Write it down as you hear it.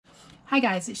Hi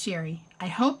guys, it's Sherry. I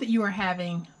hope that you are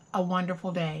having a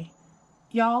wonderful day.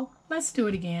 Y'all, let's do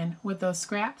it again with those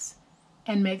scraps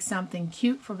and make something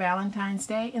cute for Valentine's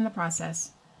Day in the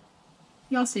process.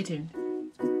 Y'all stay tuned.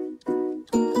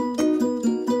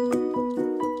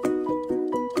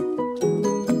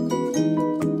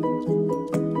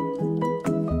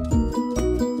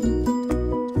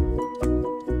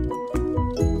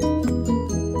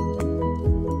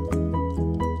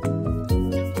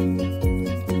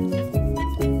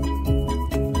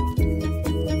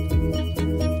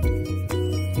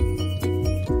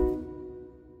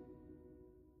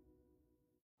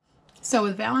 So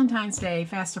with Valentine's Day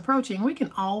fast approaching, we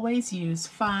can always use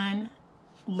fun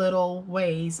little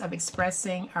ways of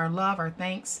expressing our love, our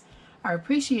thanks, our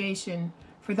appreciation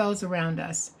for those around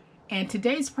us. And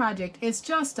today's project is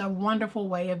just a wonderful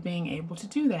way of being able to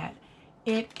do that.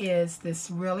 It is this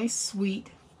really sweet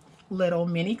little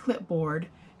mini clipboard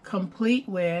complete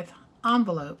with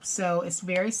envelopes. So it's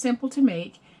very simple to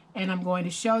make, and I'm going to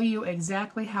show you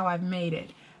exactly how I've made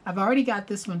it. I've already got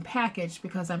this one packaged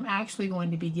because I'm actually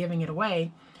going to be giving it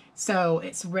away, so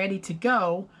it's ready to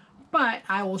go, but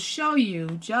I will show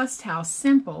you just how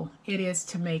simple it is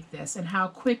to make this and how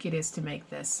quick it is to make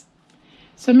this.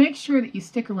 So make sure that you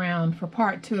stick around for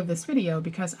part 2 of this video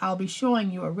because I'll be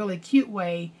showing you a really cute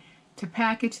way to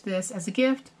package this as a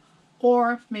gift,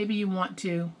 or maybe you want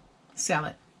to sell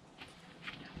it.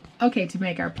 Okay, to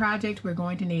make our project, we're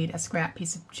going to need a scrap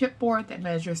piece of chipboard that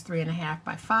measures 3.5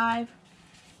 by 5.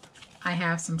 I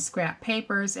have some scrap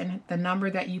papers, and the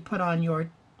number that you put on your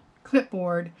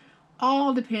clipboard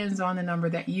all depends on the number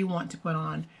that you want to put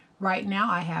on. Right now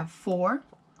I have 4,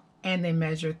 and they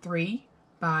measure 3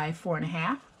 by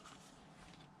 4.5.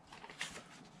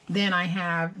 Then I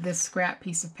have this scrap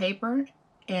piece of paper,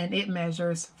 and it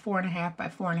measures 4.5 by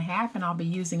 4.5, and I'll be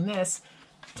using this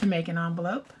to make an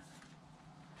envelope.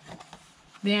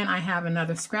 Then I have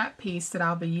another scrap piece that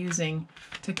I'll be using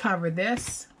to cover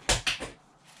this.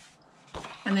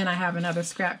 And then I have another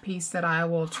scrap piece that I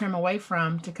will trim away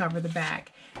from to cover the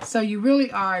back. So you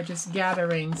really are just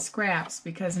gathering scraps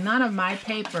because none of my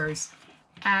papers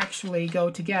actually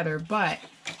go together, but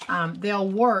they'll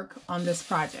work on this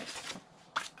project.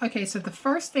 Okay, so the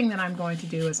first thing that I'm going to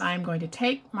do is I'm going to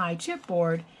take my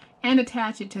chipboard and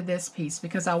attach it to this piece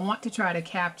because I want to try to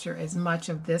capture as much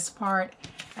of this part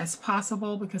as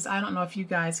possible because I don't know if you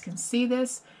guys can see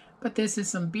this, but this is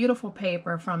some beautiful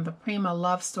paper from the Prima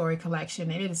Love Story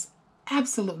collection. It is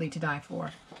absolutely to die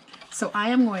for. So I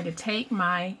am going to take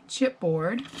my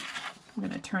chipboard. I'm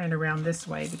going to turn it around this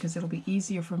way because it'll be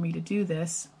easier for me to do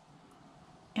this.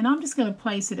 And I'm just going to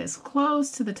place it as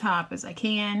close to the top as I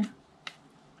can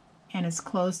and as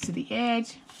close to the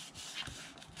edge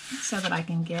so that I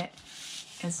can get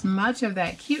as much of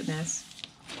that cuteness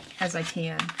as I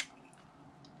can.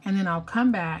 And then I'll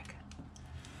come back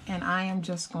and I am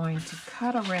just going to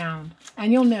cut around.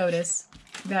 And you'll notice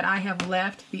that I have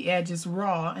left the edges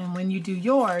raw, and when you do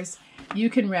yours, you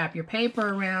can wrap your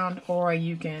paper around or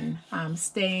you can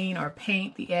stain or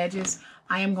paint the edges.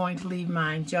 I am going to leave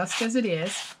mine just as it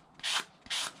is.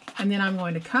 And then I'm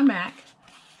going to come back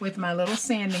with my little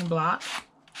sanding block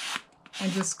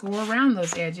and just go around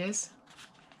those edges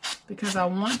because I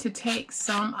want to take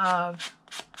some of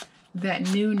that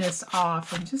newness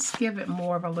off and just give it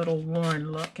more of a little worn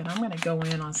look, and I'm going to go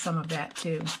in on some of that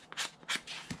too.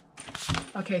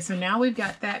 Okay, so now we've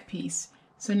got that piece.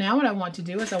 So now what I want to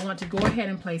do is I want to go ahead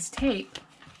and place tape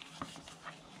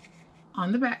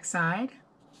on the back side.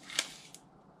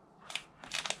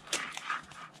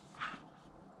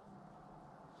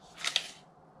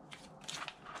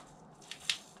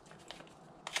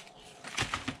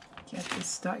 Get this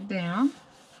stuck down,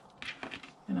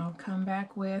 and I'll come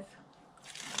back with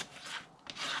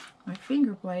my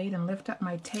finger blade and lift up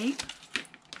my tape.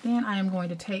 Then I am going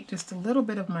to take just a little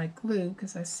bit of my glue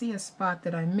because I see a spot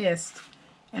that I missed,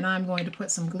 and I'm going to put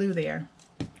some glue there.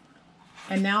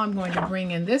 And now I'm going to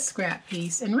bring in this scrap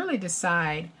piece and really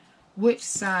decide which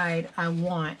side I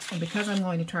want. And because I'm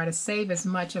going to try to save as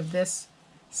much of this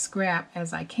scrap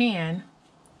as I can,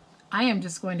 I am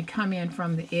just going to come in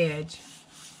from the edge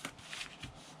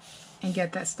and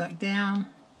get that stuck down.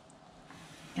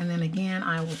 And then again,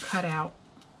 I will cut out.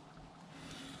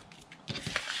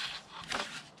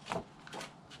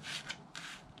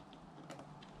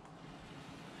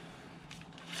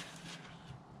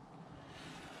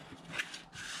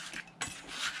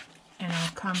 And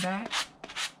I'll come back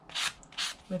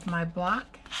with my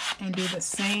block and do the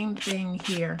same thing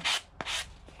here.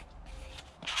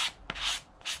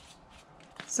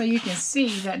 So you can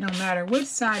see that no matter which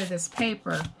side of this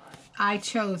paper I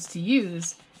chose to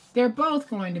use, they're both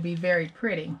going to be very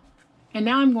pretty. And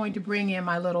now I'm going to bring in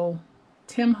my little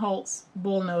Tim Holtz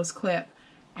bullnose clip,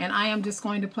 and I am just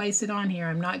going to place it on here.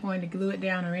 I'm not going to glue it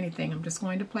down or anything. I'm just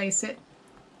going to place it,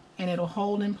 and it'll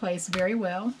hold in place very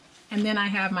well. And then I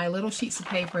have my little sheets of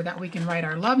paper that we can write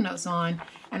our love notes on,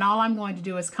 and all I'm going to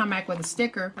do is come back with a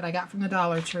sticker that I got from the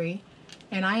Dollar Tree,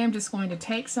 and I am just going to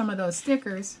take some of those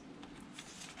stickers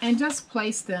and just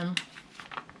place them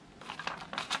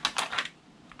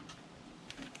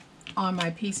on my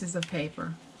pieces of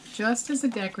paper, just as a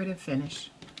decorative finish.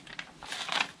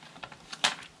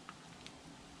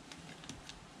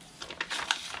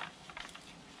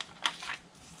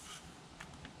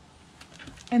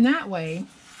 And that way,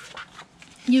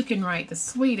 you can write the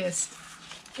sweetest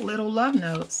little love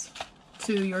notes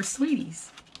to your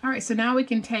sweeties. All right, so now we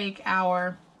can take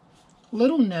our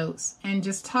little notes and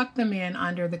just tuck them in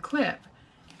under the clip.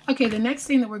 Okay, the next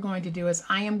thing that we're going to do is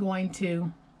I am going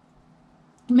to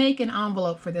make an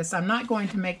envelope for this. I'm not going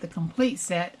to make the complete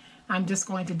set. I'm just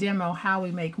going to demo how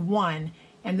we make one,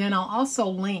 and then I'll also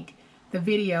link the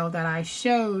video that I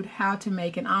showed how to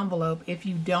make an envelope if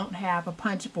you don't have a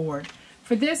punch board.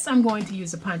 For this, I'm going to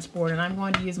use a punch board, and I'm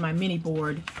going to use my mini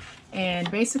board.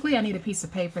 And basically, I need a piece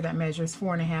of paper that measures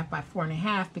 4.5 by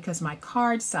 4.5 because my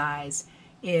card size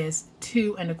is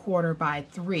 2 1/4 by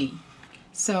 3.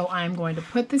 So I'm going to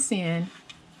put this in,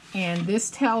 and this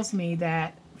tells me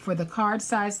that for the card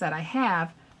size that I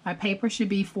have, my paper should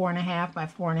be 4.5 by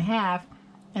 4.5,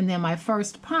 and then my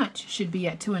first punch should be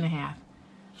at 2.5.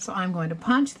 So I'm going to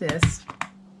punch this,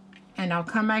 and I'll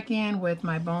come back in with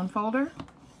my bone folder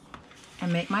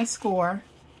and make my score,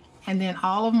 and then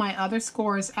all of my other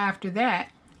scores after that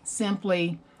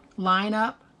simply line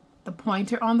up the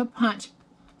pointer on the punch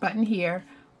button here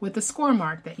with the score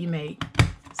mark that you made.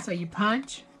 So you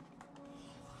punch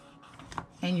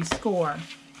and you score.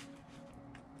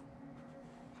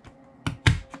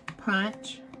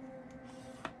 Punch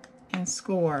and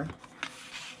score.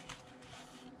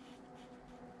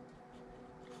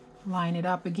 Line it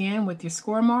up again with your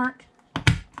score mark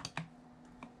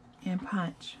and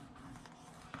punch.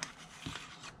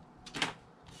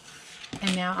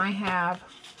 And now I have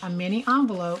a mini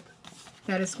envelope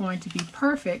that is going to be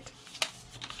perfect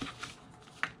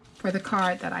for the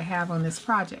card that I have on this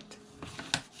project.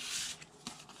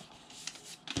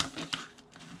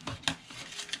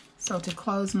 So to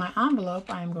close my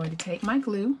envelope, I am going to take my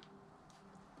glue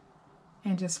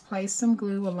and just place some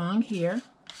glue along here.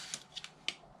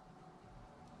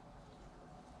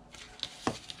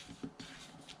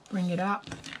 Bring it up.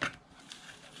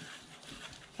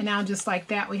 And now just like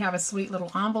that, we have a sweet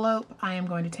little envelope. I am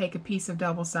going to take a piece of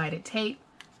double-sided tape,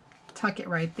 tuck it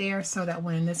right there so that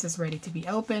when this is ready to be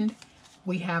opened,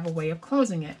 we have a way of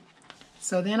closing it.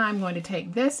 So then I'm going to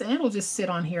take this, and it'll just sit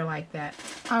on here like that.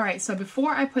 All right, so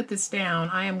before I put this down,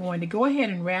 I am going to go ahead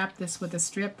and wrap this with a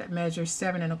strip that measures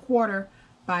 7 1/4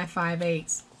 by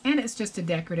 5/8. And it's just a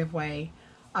decorative way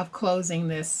of closing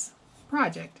this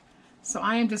project. So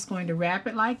I am just going to wrap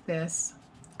it like this.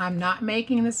 I'm not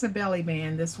making this a belly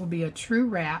band. This will be a true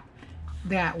wrap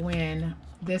that when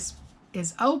this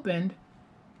is opened,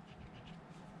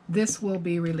 this will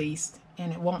be released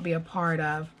and it won't be a part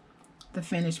of the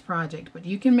finished project. But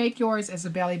you can make yours as a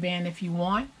belly band if you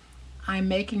want. I'm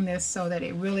making this so that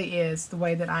it really is the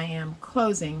way that I am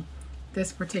closing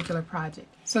this particular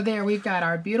project. So there we've got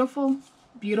our beautiful,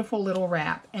 beautiful little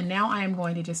wrap. And now I am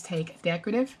going to just take a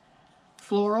decorative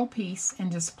floral piece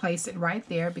and just place it right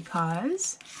there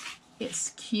because it's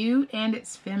cute and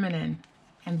it's feminine.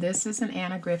 And this is an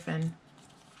Anna Griffin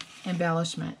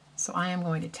embellishment. So I am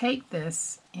going to take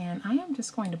this and I am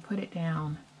just going to put it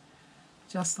down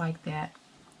just like that.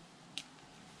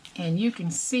 And you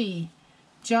can see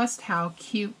just how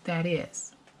cute that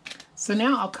is. So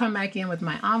now I'll come back in with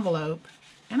my envelope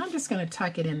and I'm just going to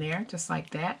tuck it in there just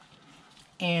like that.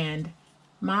 And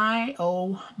my,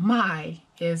 oh my,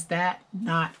 is that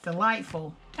not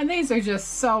delightful? And these are just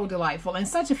so delightful and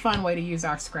such a fun way to use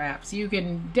our scraps. You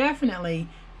can definitely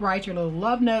write your little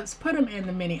love notes, put them in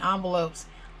the mini envelopes,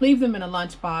 leave them in a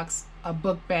lunchbox, a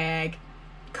book bag,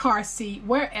 car seat,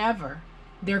 wherever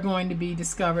they're going to be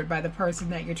discovered by the person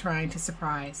that you're trying to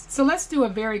surprise. So let's do a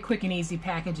very quick and easy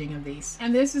packaging of these.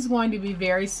 And this is going to be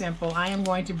very simple. I am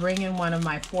going to bring in one of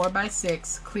my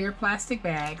 4x6 clear plastic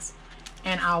bags,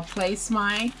 and I'll place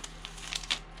my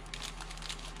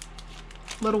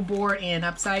little board in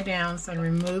upside down so I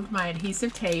remove my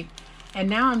adhesive tape. And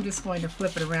now I'm just going to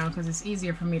flip it around because it's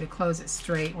easier for me to close it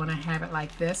straight when I have it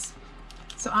like this.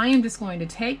 So I am just going to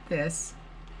take this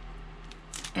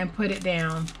and put it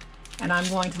down, and I'm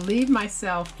going to leave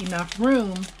myself enough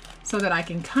room so that I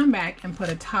can come back and put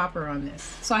a topper on this.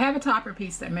 So I have a topper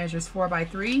piece that measures 4 by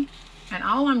 3, And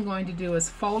all I'm going to do is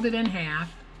fold it in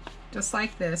half, just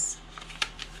like this.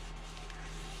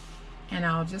 And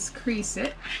I'll just crease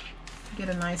it, get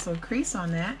a nice little crease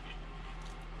on that.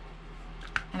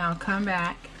 And I'll come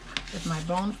back with my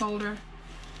bone folder,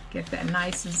 get that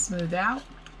nice and smooth out.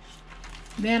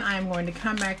 Then I'm going to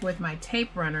come back with my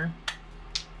tape runner,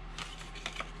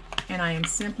 and I am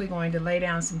simply going to lay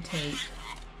down some tape.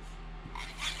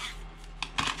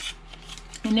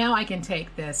 And now I can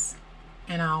take this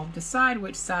and I'll decide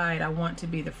which side I want to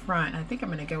be the front. I think I'm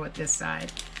going to go with this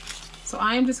side. So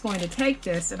I'm just going to take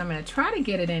this and I'm going to try to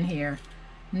get it in here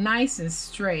nice and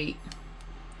straight.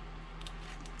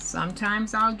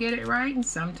 Sometimes I'll get it right and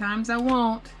sometimes I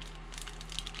won't.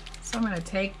 So I'm going to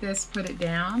take this, put it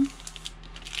down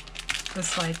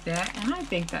just like that, and I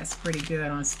think that's pretty good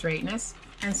on straightness.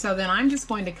 And so then I'm just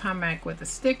going to come back with a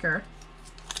sticker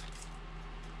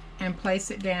and place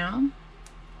it down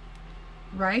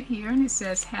right here, and it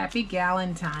says Happy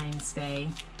Galentine's Day.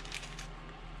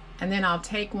 And then I'll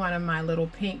take one of my little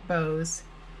pink bows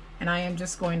and I am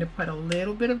just going to put a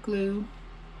little bit of glue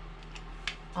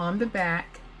on the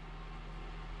back,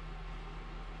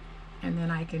 and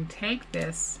then I can take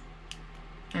this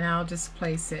and I'll just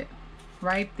place it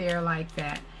right there like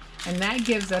that. And that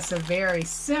gives us a very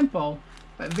simple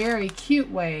but very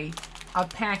cute way of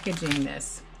packaging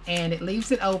this, and it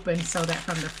leaves it open so that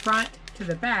from the front to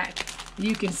the back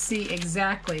you can see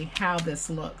exactly how this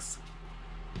looks.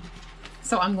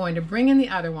 So I'm going to bring in the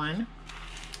other one,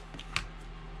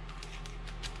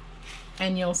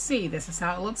 and you'll see this is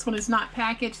how it looks when it's not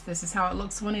packaged. This is how it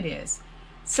looks when it is.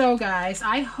 So guys,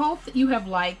 I hope that you have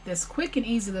liked this quick and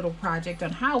easy little project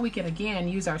on how we can again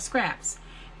use our scraps.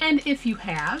 And if you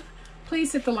have,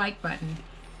 please hit the like button.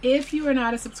 If you are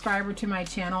not a subscriber to my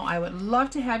channel, I would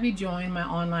love to have you join my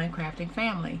online crafting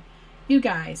family. You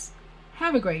guys,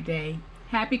 have a great day,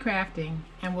 happy crafting,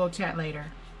 and we'll chat later.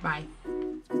 Bye.